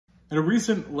In a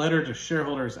recent letter to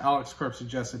shareholders, Alex Karp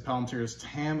suggested Palantir's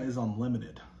TAM is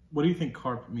unlimited. What do you think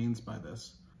Karp means by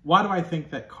this? Why do I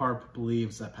think that Karp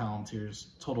believes that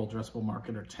Palantir's total addressable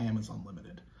market, or TAM, is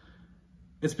unlimited?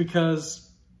 It's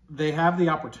because they have the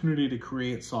opportunity to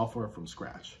create software from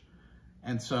scratch.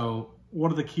 And so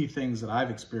one of the key things that I've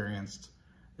experienced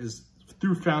is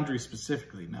through Foundry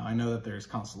specifically. Now, I know that there's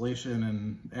Constellation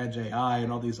and Edge AI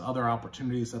and all these other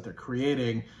opportunities that they're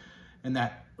creating and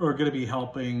that are going to be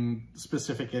helping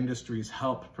specific industries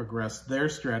help progress their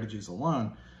strategies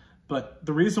alone. But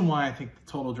the reason why I think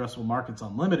the total addressable market's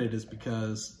unlimited is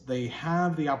because they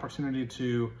have the opportunity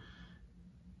to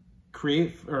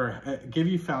create or give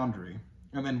you Foundry,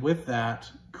 and then with that,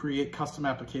 create custom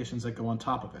applications that go on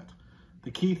top of it.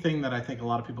 The key thing that I think a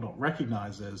lot of people don't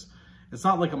recognize is it's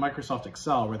not like a Microsoft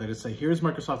Excel where they just say, here's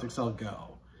Microsoft Excel,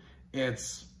 go.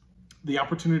 It's the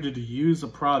opportunity to use a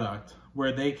product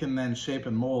where they can then shape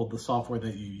and mold the software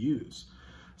that you use.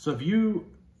 So if you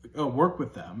work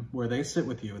with them, where they sit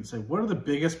with you and say, what are the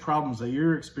biggest problems that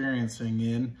you're experiencing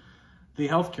in the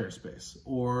healthcare space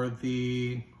or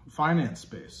the finance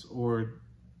space or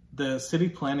the city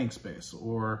planning space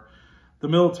or the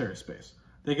military space?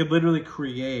 They could literally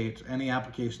create any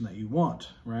application that you want,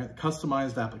 right?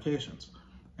 Customized applications.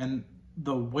 And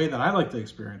the way that I like to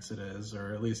experience it is,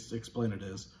 or at least explain it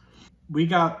is, we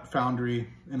got Foundry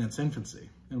in its infancy,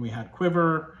 and we had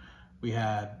Quiver, we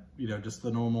had, just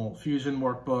the normal Fusion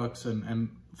workbooks and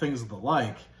things of the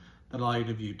like that allow you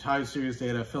to view time series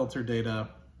data, filter data.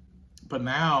 But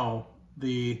now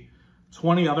the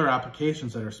 20 other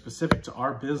applications that are specific to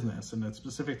our business and that's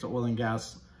specific to oil and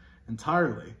gas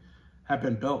entirely have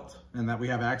been built and that we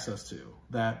have access to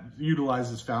that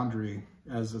utilizes Foundry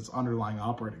as its underlying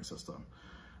operating system.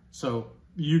 So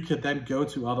you could then go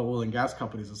to other oil and gas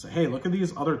companies and say, hey, look at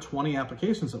these other 20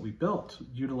 applications that we built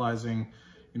utilizing,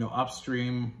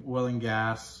 upstream oil and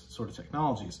gas sort of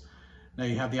technologies. Now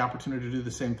you have the opportunity to do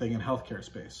the same thing in healthcare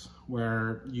space,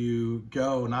 where you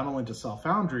go not only to sell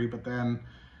Foundry, but then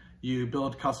you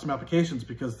build custom applications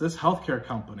because this healthcare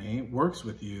company works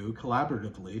with you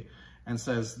collaboratively and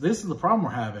says, this is the problem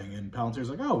we're having. And Palantir's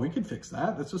like, oh, we can fix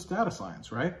that. That's just data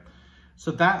science, right?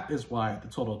 So that is why the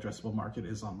total addressable market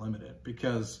is unlimited,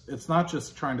 because it's not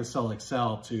just trying to sell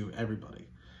Excel to everybody.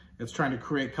 It's trying to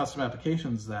create custom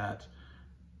applications that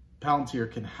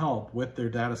Palantir can help with their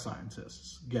data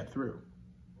scientists get through.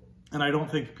 And I don't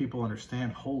think people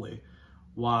understand wholly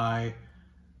why,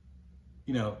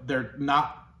 they're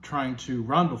not trying to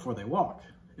run before they walk.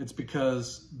 It's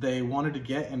because they wanted to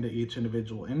get into each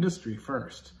individual industry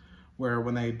first, where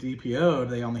when they DPO'd,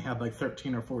 they only had like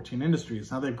 13 or 14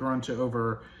 industries. Now they've grown to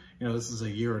over, this is a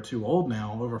year or two old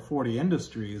now, over 40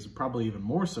 industries, probably even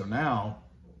more so now,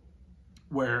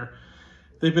 where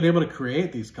they've been able to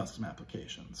create these custom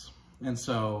applications. And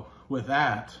so with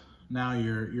that, now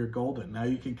you're golden. Now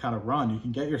you can kind of run, you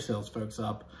can get your sales folks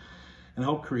up and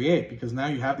help create, because now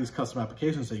you have these custom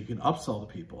applications that you can upsell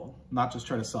to people, not just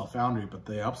try to sell Foundry, but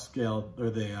the upscaled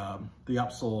or the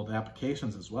upsold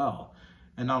applications as well.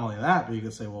 And not only that, but you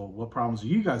can say, well, what problems are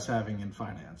you guys having in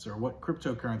finance? Or what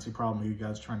cryptocurrency problem are you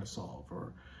guys trying to solve?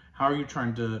 Or how are you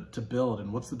trying to build?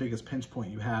 And what's the biggest pinch point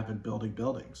you have in building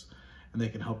buildings? And they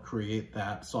can help create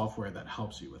that software that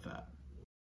helps you with that.